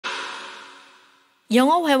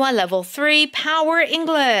영어 회화 Level 3 Power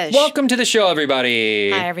English. Welcome to the show, everybody.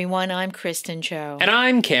 Hi, everyone. I'm Kristen Cho. And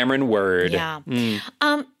I'm Cameron Word. Yeah.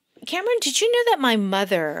 Cameron, did you know that my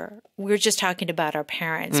mother, we were just talking about our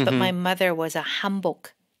parents, but my mother was a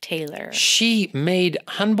hanbok tailor. She made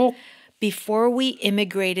hanbok? Before we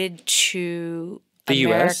immigrated to the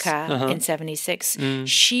America US? in 76,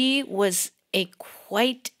 she was a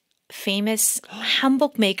quite famous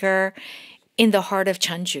hanbok maker in the heart of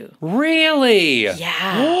Jeonju. Really?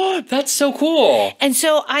 Yeah. That's so cool. And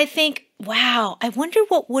so I think, wow, I wonder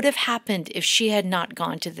what would have happened if she had not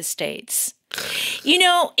gone to the States. You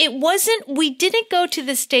know, we didn't go to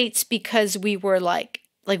the States because we were like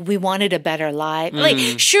we wanted a better life. Like,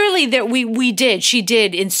 surely that she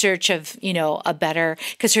did in search of, a better,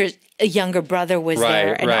 because her younger brother was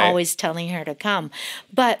there and always telling her to come.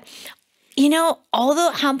 But, all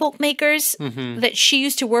the hanbok makers that she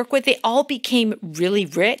used to work with, they all became really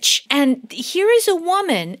rich. And here is a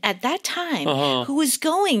woman at that time who was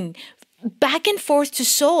going back and forth to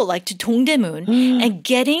Seoul, like to Dongdaemun, and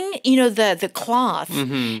getting, the cloth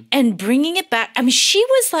and bringing it back. I mean, she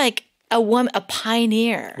was like a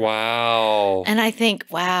pioneer. Wow. And I think,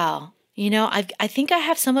 wow, I think I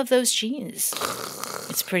have some of those genes.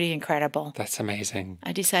 It's pretty incredible. That's amazing.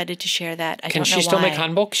 I decided to share that. Can she still make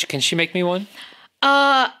hanbok? Can she make me one?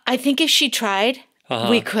 I think if she tried,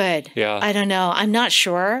 we could. Yeah. I don't know. I'm not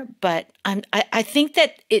sure, but I think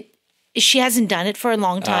that she hasn't done it for a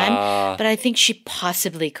long time, but I think she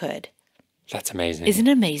possibly could. That's amazing. Isn't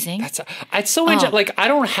it amazing? It's so interesting. Like, I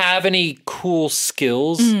don't have any cool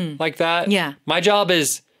skills like that. Yeah. My job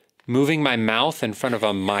is moving my mouth in front of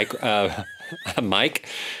a mic. A mic.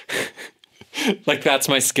 Like, that's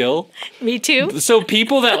my skill. Me too. So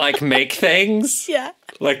people that like make things,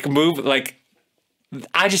 like move, like,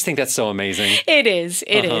 I just think that's so amazing. It is.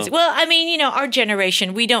 It is. Well, I mean, our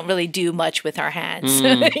generation, we don't really do much with our hands,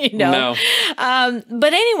 No.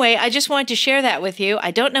 But anyway, I just wanted to share that with you.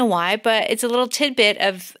 I don't know why, but it's a little tidbit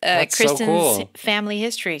of Kristen's family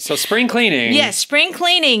history. So spring cleaning. Yes, spring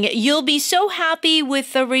cleaning. You'll be so happy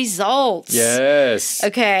with the results. Yes.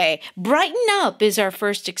 Okay. Brighten up is our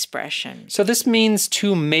first expression. So this means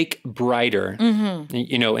to make brighter,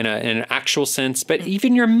 in an actual sense, but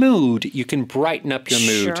even your mood, you can brighten up your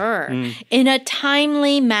mood. Sure. In a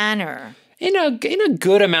timely manner. In a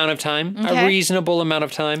good amount of time, a reasonable amount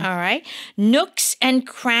of time. All right. Nooks and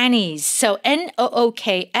crannies. So Nooks,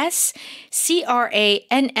 Crannies,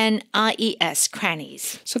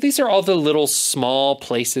 crannies. So these are all the little small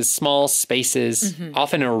places, small spaces,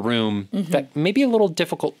 often in a room, that may be a little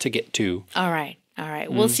difficult to get to. All right. All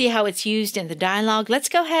right. We'll see how it's used in the dialogue. Let's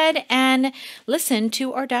go ahead and listen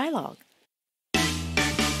to our dialogue.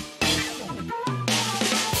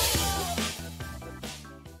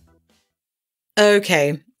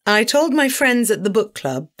 Okay, I told my friends at the book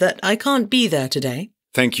club that I can't be there today.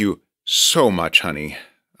 Thank you so much, honey.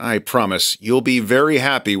 I promise you'll be very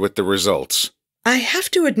happy with the results. I have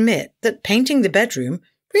to admit that painting the bedroom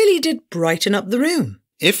really did brighten up the room.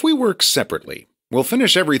 If we work separately, we'll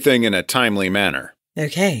finish everything in a timely manner.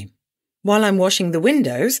 Okay. While I'm washing the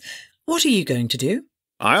windows, what are you going to do?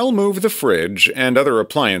 I'll move the fridge and other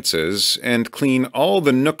appliances and clean all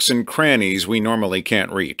the nooks and crannies we normally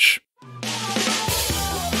can't reach.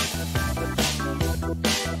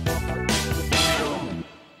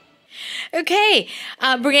 Okay.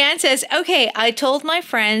 Brianne says, okay, I told my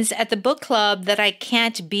friends at the book club that I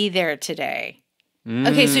can't be there today.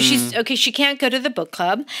 Okay, so she can't go to the book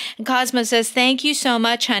club. And Cosmo says, thank you so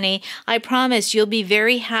much, honey. I promise you'll be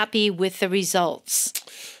very happy with the results.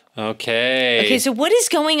 Okay. Okay, so what is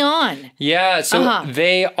going on? Yeah, so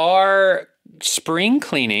they are spring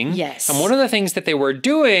cleaning. Yes. And one of the things that they were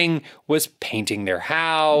doing was painting their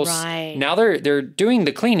house. Right. Now they're doing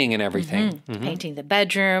the cleaning and everything. Painting the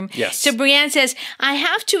bedroom. Yes. So Brianne says, I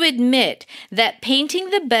have to admit that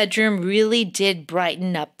painting the bedroom really did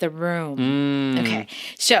brighten up the room. Okay.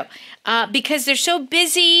 So because they're so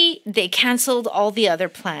busy, they canceled all the other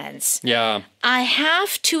plans. Yeah. I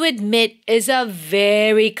have to admit is a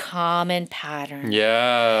very common pattern.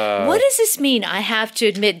 Yeah. What does this mean? I have to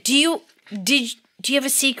admit. Do you have a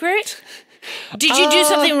secret? Did you do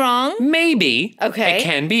something wrong? Maybe. Okay. It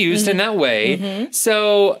can be used in that way.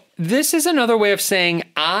 So this is another way of saying,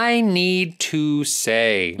 I need to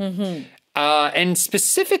say. And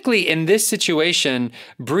specifically in this situation,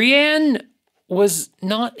 Brianne was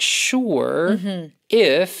not sure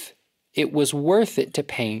if it was worth it to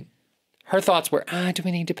paint. Her thoughts were, do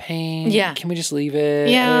we need to paint? Yeah. Can we just leave it?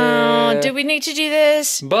 Yeah. Do we need to do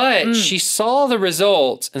this? But she saw the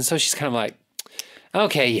results, and so she's kind of like,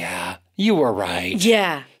 okay, yeah, you were right.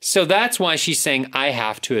 Yeah. So that's why she's saying, I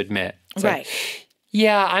have to admit. It's right.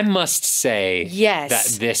 Yeah, I must say Yes.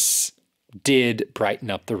 that this did brighten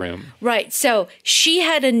up the room. Right. So she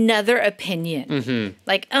had another opinion.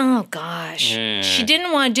 Like, oh gosh, she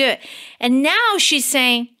didn't want to do it. And now she's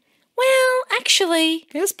saying, well, actually,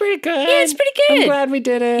 It's pretty good. yeah, it's pretty good. I'm glad we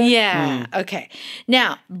did it. Yeah. Okay.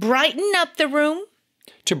 Now, brighten up the room.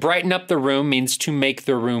 To brighten up the room means to make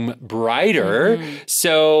the room brighter.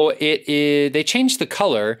 So they changed the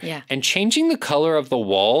color. Yeah. And changing the color of the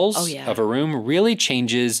walls Oh, yeah. of a room really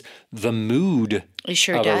changes the mood It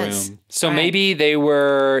sure of does. a room. So Right. maybe it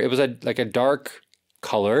was like a dark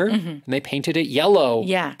color and they painted it yellow.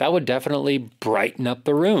 Yeah. That would definitely brighten up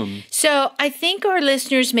the room. So I think our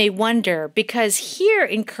listeners may wonder because here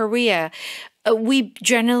in Korea, we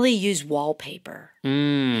generally use wallpaper.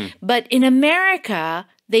 But in America,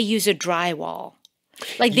 they use a drywall.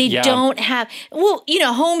 Like they Yeah. don't have, well,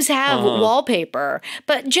 homes have wallpaper,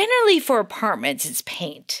 but generally for apartments, it's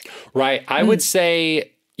paint. Right. I would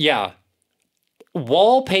say, yeah,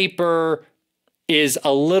 wallpaper is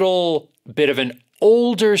a little bit of an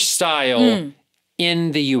older style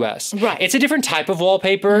in the US. Right. It's a different type of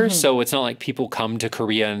wallpaper, so it's not like people come to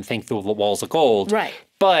Korea and think the walls are gold. Right.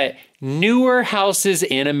 But newer houses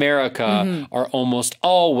in America are almost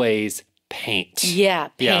always paint. Yeah,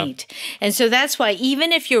 paint. And so that's why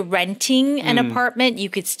even if you're renting an apartment, you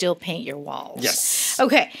could still paint your walls. Yes.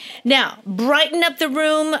 Okay. Now, brighten up the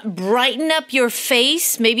room, brighten up your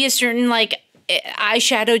face. Maybe a certain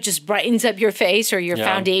eyeshadow just brightens up your face or your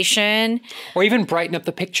foundation. Or even brighten up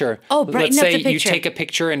the picture. Oh, brighten Let's up say the picture. you take a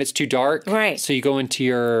picture and it's too dark. Right. So you go into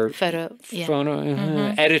your Photo. Yeah.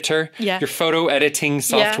 photo editor, Yeah. your photo editing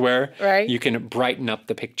software. right. You can brighten up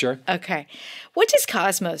the picture. Okay. What does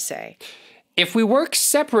Cosmos say? If we work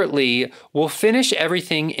separately, we'll finish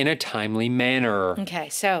everything in a timely manner. Okay.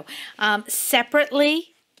 So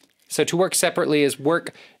separately. So to work separately is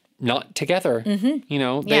work not together. You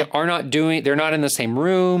know, Yeah. they're not in the same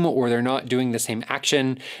room or they're not doing the same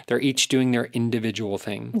action. They're each doing their individual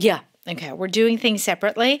thing. Yeah. Okay. We're doing things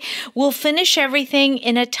separately. We'll finish everything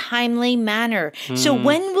in a timely manner. So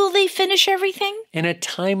when will they finish everything? In a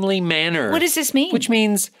timely manner. What does this mean? Which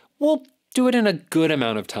means we'll do it in a good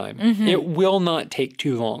amount of time. It will not take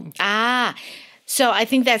too long. So I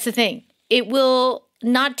think that's the thing. It will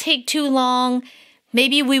not take too long.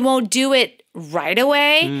 Maybe we won't do it right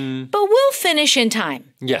away, but we'll finish in time,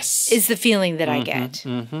 Yes. is the feeling that I get.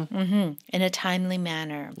 In a timely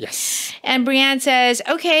manner. Yes. And Brianne says,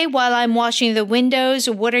 okay, while I'm washing the windows,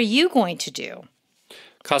 what are you going to do?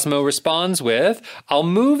 Cosmo responds with, I'll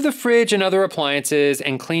move the fridge and other appliances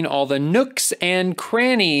and clean all the nooks and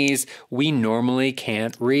crannies we normally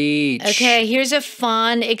can't reach. Okay, here's a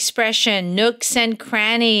fun expression, nooks and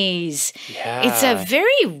crannies. Yeah. It's a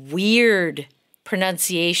very weird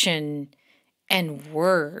pronunciation and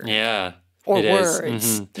word. Yeah. Or it is.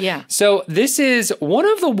 words. Yeah. So this is one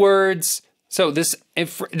of the words. So this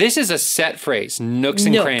is a set phrase, nooks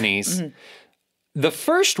and Nook. crannies. The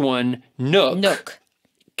first one, nook,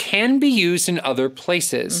 can be used in other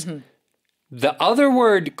places. The other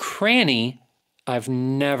word, cranny, I've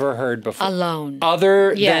never heard before. Alone.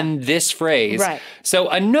 Other Yeah. than this phrase. Right. So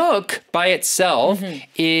a nook by itself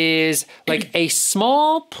is like a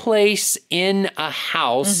small place in a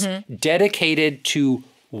house dedicated to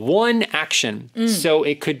one action. So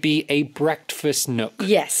it could be a breakfast nook.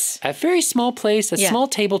 Yes. A very small place, a Yeah. small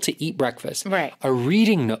table to eat breakfast. Right. A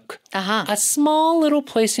reading nook. A small little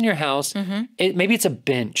place in your house. Maybe it's a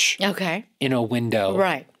bench Okay. in a window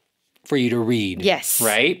Right. for you to read. Yes.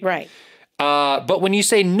 Right? Right. But when you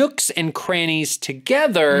say nooks and crannies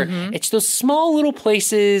together, it's those small little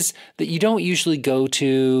places that you don't usually go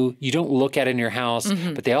to, you don't look at in your house,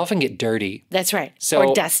 but they often get dirty. That's right. So,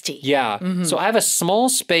 or dusty. Yeah. So I have a small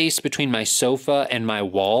space between my sofa and my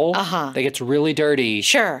wall that gets really dirty.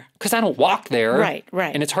 Sure. Because I don't walk there. Right,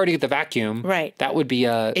 right. And it's hard to get the vacuum. Right. That would be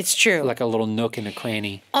It's true. like a little nook and a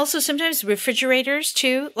cranny. Also, sometimes refrigerators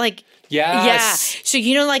too, like Yes. yeah.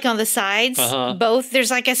 So like on the sides, both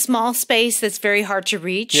there's like a small space that's very hard to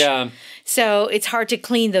reach. Yeah. So it's hard to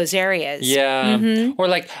clean those areas. Yeah. Or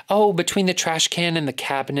like, between the trash can and the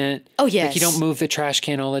cabinet. Oh, yes. Like you don't move the trash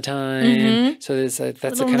can all the time. So that's a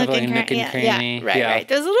Little kind of like a nook nook and cranny. Yeah, right.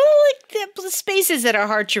 Those little spaces that are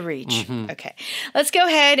hard to reach. Okay. Let's go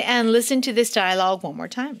ahead and listen to this dialogue one more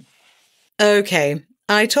time. Okay.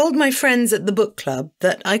 I told my friends at the book club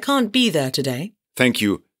that I can't be there today. Thank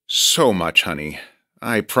you so much, honey.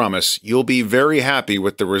 I promise you'll be very happy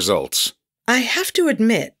with the results. I have to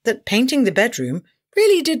admit that painting the bedroom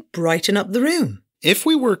really did brighten up the room. If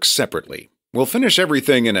we work separately, we'll finish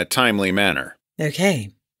everything in a timely manner. Okay.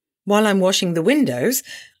 While I'm washing the windows,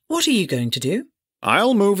 what are you going to do?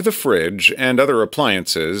 I'll move the fridge and other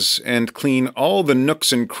appliances and clean all the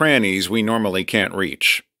nooks and crannies we normally can't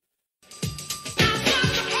reach.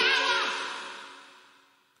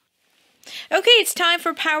 Okay, it's time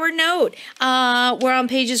for Power Note. We're on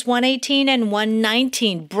pages 118 and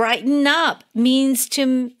 119. Brighten up means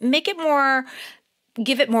to make it more,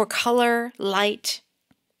 give it more color, light,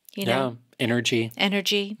 you know. Energy.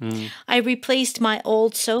 Energy. I replaced my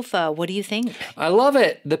old sofa. What do you think? I love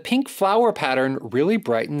it. The pink flower pattern really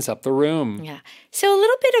brightens up the room. Yeah. So a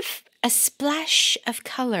little bit of a splash of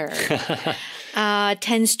color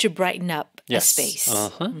tends to brighten up a space.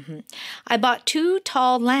 I bought 2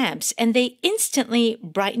 tall lamps and they instantly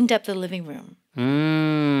brightened up the living room.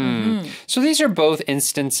 So these are both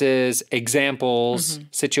instances, examples,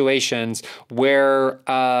 situations where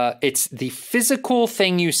it's the physical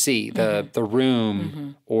thing you see, the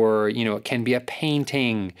room, or, you know, it can be a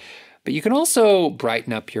painting. But you can also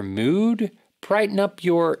brighten up your mood, brighten up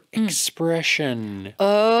your expression.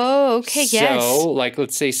 Oh, okay, yes. So, like,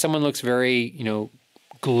 let's say someone looks very, you know,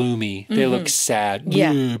 gloomy. They look sad.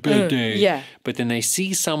 Yeah. Bad day. Yeah. But then they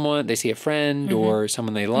see someone, they see a friend or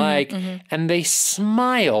someone they like, and they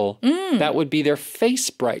smile. That would be their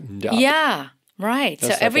face brightened up. Yeah, right.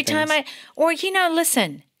 Those So type every of time things. or, you know,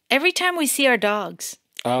 listen, every time we see our dogs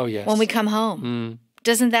Oh, yes. when we come home,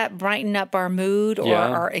 doesn't that brighten up our mood or Yeah.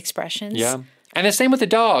 our expressions? Yeah. And the same with the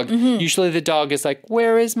dog. Usually the dog is like,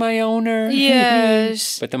 where is my owner?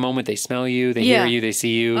 Yes. But the moment they smell you, they Yeah. hear you, they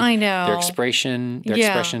see you. I know. Their expression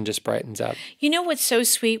just brightens up. You know what's so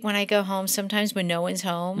sweet when I go home, sometimes when no one's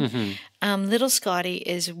home? Little Scotty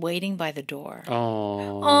is waiting by the door.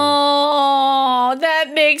 Oh. Oh,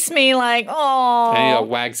 that makes me like, And he oh.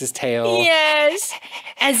 wags his tail. Yes.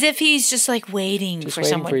 As if he's just like waiting for waiting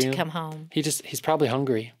someone for to you. come home. He's probably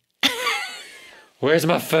hungry. Where's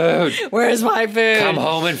my food? Where's my food? Come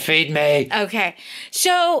home and feed me. Okay.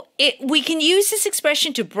 So we can use this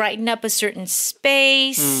expression to brighten up a certain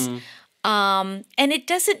space. And it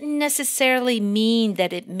doesn't necessarily mean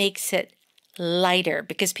that it makes it lighter,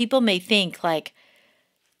 because people may think like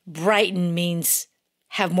brighten means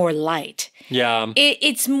have more light. Yeah.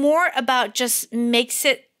 It's more about just makes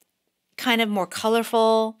it kind of more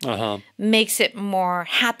colorful, makes it more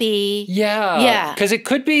happy. Yeah. Yeah. Because it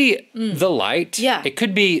could be the light. Yeah. It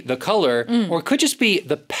could be the color, or it could just be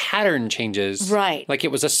the pattern changes. Right. Like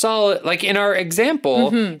it was a solid, like in our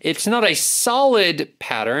example, it's not a solid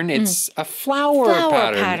pattern, it's a flower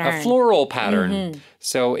pattern, a floral pattern.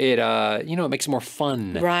 So it, it makes it more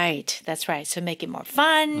fun. Right. That's right. So make it more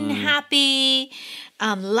fun, happy,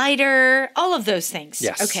 lighter, all of those things.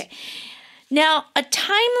 Yes. Okay. Now, in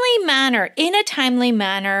a timely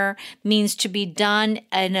manner means to be done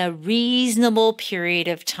in a reasonable period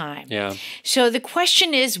of time. Yeah. So the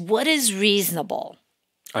question is, what is reasonable?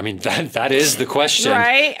 I mean, that is the question.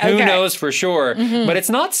 Right? Who Okay. knows for sure? But it's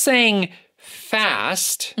not saying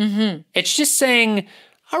fast. It's just saying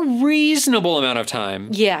a reasonable amount of time.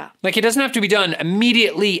 Yeah. Like it doesn't have to be done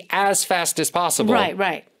immediately as fast as possible.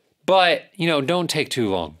 Right. But, don't take too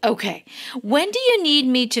long. Okay. When do you need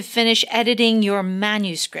me to finish editing your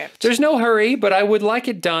manuscript? There's no hurry, but I would like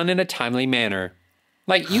it done in a timely manner.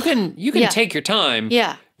 Like you can take your time.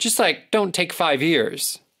 Yeah. Just like don't take 5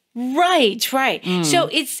 years. Right. So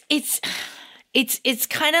it's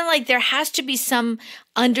kind of like there has to be some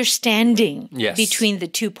understanding Yes. between the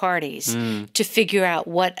two parties to figure out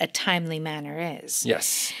what a timely manner is.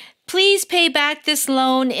 Yes. Please pay back this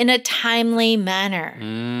loan in a timely manner.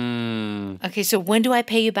 Okay, so when do I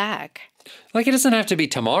pay you back? Like it doesn't have to be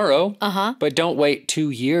tomorrow. But don't wait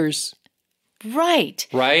 2 years. Right.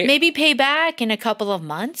 Right? Maybe pay back in a couple of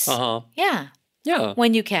months. Yeah, Yeah.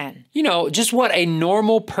 when you can. Just what a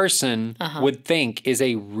normal person would think is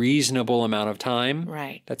a reasonable amount of time.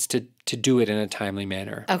 Right. That's to do it in a timely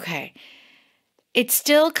manner. Okay. It's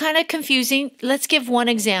still kind of confusing. Let's give one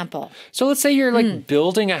example. So let's say you're like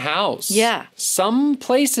building a house. Yeah. Some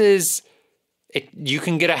places you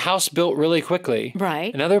can get a house built really quickly.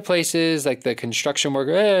 Right. In other places, like the construction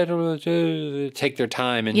worker, take their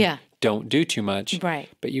time and don't do too much. Right.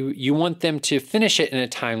 But you want them to finish it in a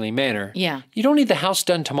timely manner. Yeah. You don't need the house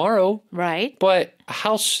done tomorrow. Right. But a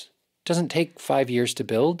house doesn't take 5 years to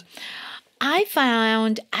build. I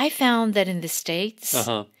found that in the States,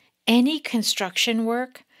 any construction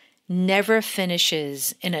work never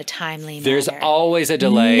finishes in a timely manner. There's always a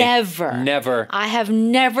delay. Never. I have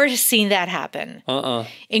never seen that happen.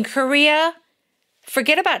 In Korea,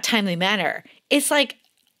 forget about timely manner. It's like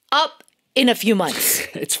up in a few months.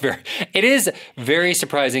 It is very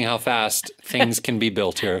surprising how fast things can be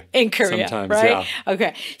built here. In Korea, sometimes, right? yeah.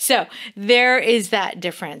 Okay, so there is that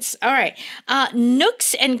difference. All right.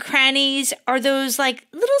 Nooks and crannies are those like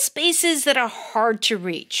little spaces that are hard to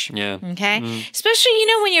reach. Yeah. Okay. Especially,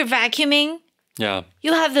 when you're vacuuming, Yeah.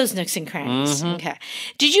 you'll have those nooks and crannies. Okay.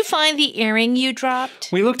 Did you find the earring you dropped?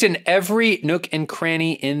 We looked in every nook and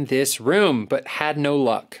cranny in this room, but had no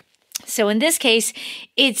luck. So in this case,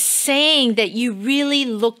 it's saying that you really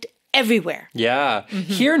looked everywhere. Yeah.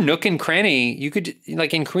 Here, nook and cranny, you could,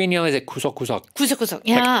 like in Korean, you say 구석구석. 구석구석.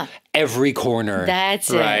 Yeah. Every corner. That's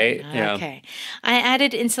right? it. Yeah. Okay. I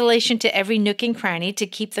added insulation to every nook and cranny to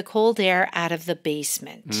keep the cold air out of the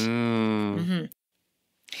basement.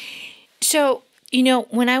 So,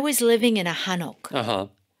 when I was living in a hanok,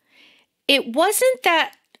 it wasn't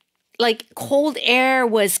that like cold air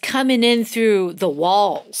was coming in through the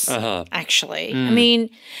walls, actually. I mean,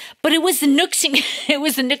 but it was the nooks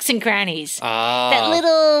and crannies. That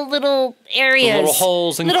little areas. The little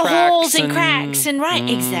holes and little cracks. holes and cracks. And right,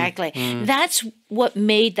 exactly. That's what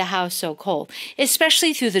made the house so cold,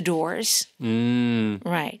 especially through the doors.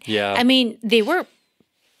 Right. Yeah. I mean, they were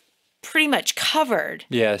pretty much covered.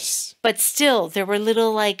 Yes. But still, there were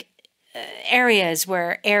little like areas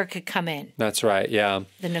where air could come in. That's right. Yeah.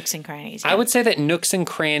 The nooks and crannies. I would say that nooks and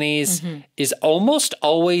crannies is almost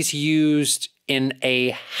always used in a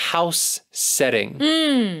house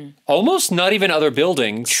setting. Almost not even other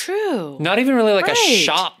buildings. True. Not even really like a Right.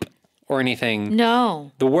 shop or anything.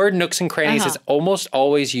 No. The word nooks and crannies is almost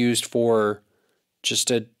always used for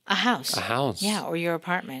just a house. A house. Yeah, or your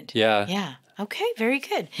apartment. Yeah. Yeah. Okay, very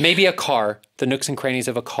good. Maybe a car. The nooks and crannies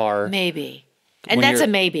of a car. Maybe. And When that's a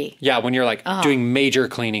you're- maybe. Yeah, when you're like doing major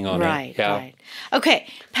cleaning on Right, it. Yeah. right. Okay,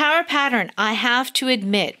 power pattern, I have to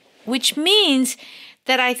admit, which means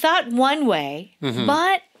that I thought one way,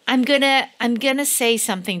 but I'm gonna say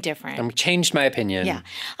something different. I changed my opinion. Yeah.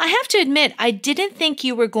 I have to admit, I didn't think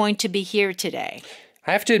you were going to be here today.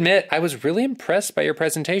 I have to admit, I was really impressed by your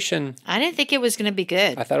presentation. I didn't think it was going to be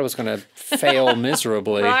good. I thought it was going to fail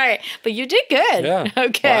miserably. Right. But you did good. Yeah.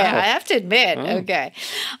 Okay. Wow. I have to admit. Okay.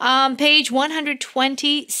 Page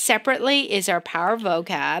 120 separately is our power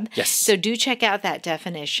vocab. Yes. So do check out that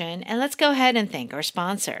definition. And let's go ahead and thank our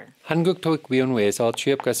sponsor. 한국토익위원회에서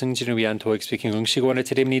취업과 승진을 위한 토익 스피킹 응시권을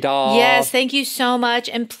드립니다. Yes, thank you so much.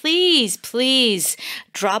 And please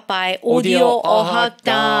drop by Audio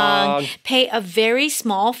어학당. Pay a very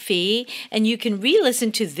small fee and you can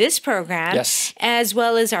re-listen to this program Yes. as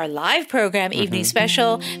well as our live program, Evening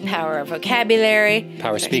Special, Power of Vocabulary,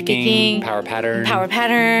 Power speaking, power pattern.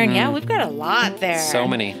 Yeah, we've got a lot there. So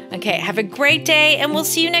many. Okay, have a great day and we'll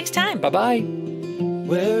see you next time. Bye-bye.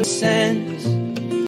 Where sense